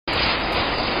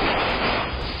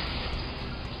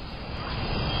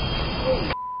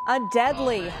A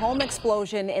deadly home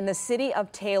explosion in the city of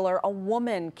Taylor. A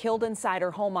woman killed inside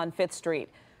her home on 5th Street.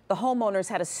 The homeowners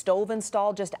had a stove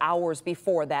installed just hours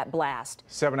before that blast.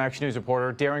 7 Action News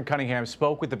reporter Darren Cunningham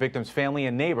spoke with the victim's family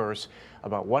and neighbors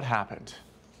about what happened.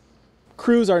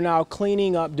 Crews are now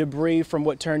cleaning up debris from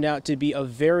what turned out to be a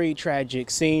very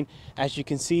tragic scene. As you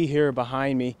can see here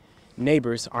behind me,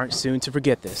 neighbors aren't soon to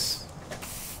forget this.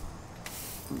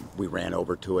 We ran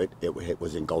over to it. It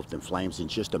was engulfed in flames in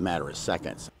just a matter of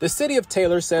seconds. The city of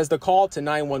Taylor says the call to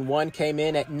 911 came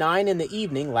in at 9 in the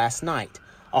evening last night.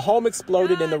 A home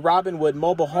exploded in the Robinwood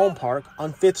Mobile Home Park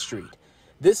on 5th Street.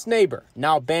 This neighbor,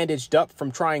 now bandaged up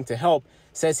from trying to help,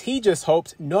 says he just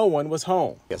hoped no one was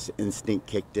home. Yes, instinct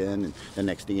kicked in, and the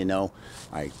next thing you know,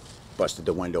 I busted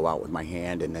the window out with my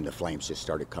hand, and then the flames just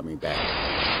started coming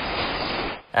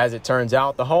back. As it turns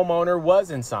out, the homeowner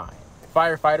was inside.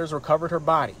 Firefighters recovered her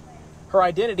body. Her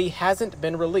identity hasn't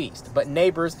been released, but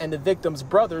neighbors and the victim's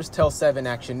brothers tell 7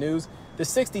 Action News the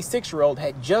 66-year-old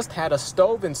had just had a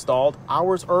stove installed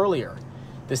hours earlier.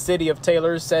 The city of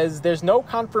Taylor says there's no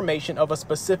confirmation of a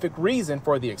specific reason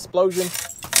for the explosion,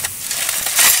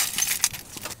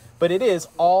 but it is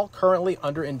all currently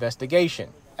under investigation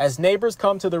as neighbors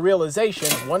come to the realization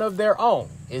one of their own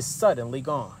is suddenly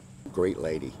gone. Great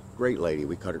lady. Great lady.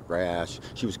 We cut her grass.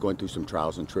 She was going through some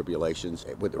trials and tribulations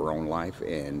with her own life,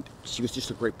 and she was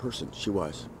just a great person. She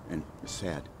was, and it's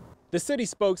sad. The city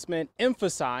spokesman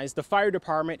emphasized the fire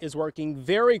department is working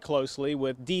very closely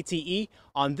with DTE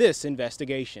on this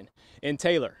investigation. In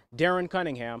Taylor, Darren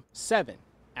Cunningham, 7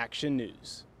 Action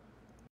News.